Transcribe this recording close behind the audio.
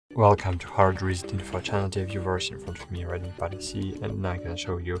Welcome to Hard Reset Info channel, dear viewers. In front of me, REDMI Pad SE, and I can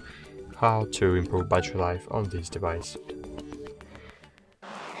show you how to improve battery life on this device.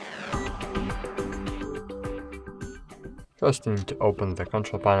 First, you need to open the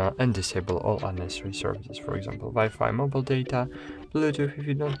control panel and disable all unnecessary services, for example, Wi-Fi, mobile data, Bluetooth if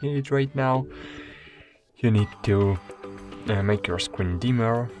you don't need it right now. You need to make your screen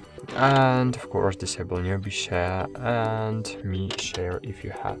dimmer, and of course disable newbie share and me share if you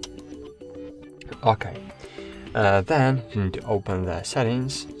have. Okay, then you need to open the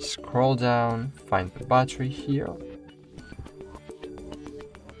settings, scroll down, find the battery here,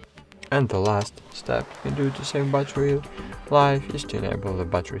 and the last step you do to save battery life is to enable the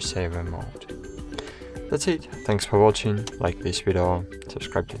battery saver mode. That's it. Thanks for watching. Like this video,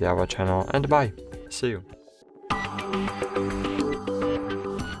 subscribe to our channel, and bye. See you.